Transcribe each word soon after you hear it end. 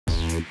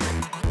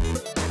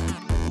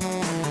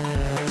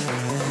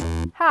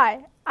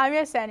Hi, I'm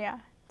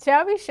Yesenia. Today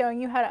I'll be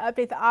showing you how to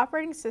update the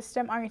operating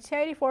system on your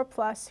TI-84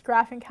 Plus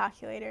graphing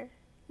calculator.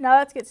 Now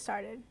let's get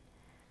started.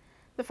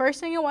 The first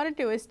thing you'll want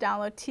to do is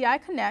download TI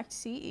Connect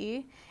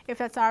CE. If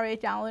that's already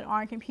downloaded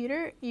on your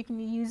computer, you can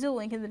use the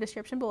link in the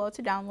description below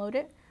to download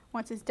it.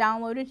 Once it's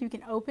downloaded, you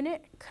can open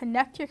it,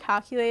 connect your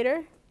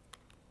calculator.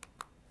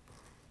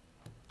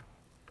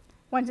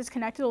 Once it's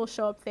connected, it will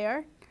show up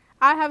there.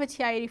 I have a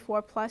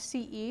TI-84 Plus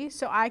CE,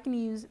 so I can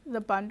use the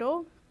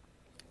bundle.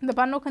 The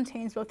bundle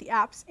contains both the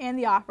apps and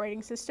the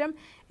operating system.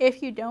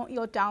 If you don't,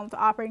 you'll download the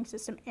operating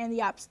system and the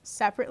apps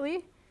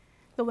separately.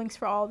 The links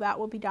for all of that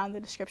will be down in the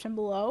description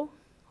below.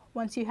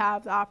 Once you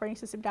have the operating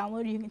system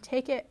downloaded, you can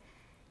take it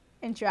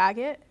and drag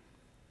it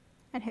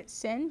and hit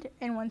send.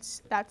 And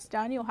once that's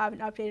done, you'll have an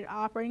updated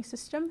operating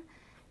system.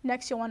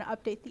 Next, you'll want to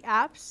update the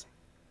apps.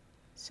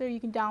 So you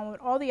can download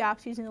all the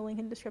apps using the link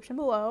in the description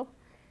below.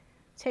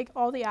 Take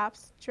all the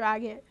apps,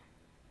 drag it,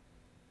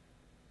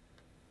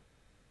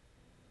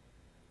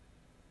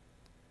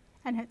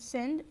 and hit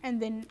send,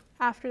 and then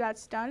after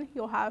that's done,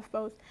 you'll have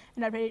both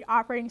an updated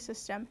operating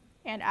system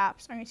and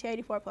apps on your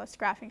TI-84 Plus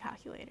graphing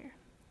calculator.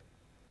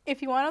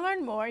 If you want to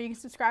learn more, you can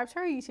subscribe to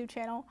our YouTube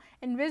channel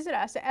and visit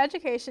us at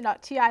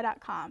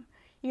education.ti.com.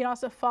 You can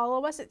also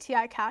follow us at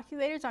TI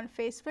Calculators on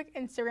Facebook,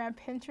 Instagram,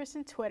 Pinterest,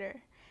 and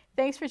Twitter.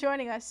 Thanks for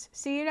joining us.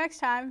 See you next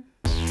time.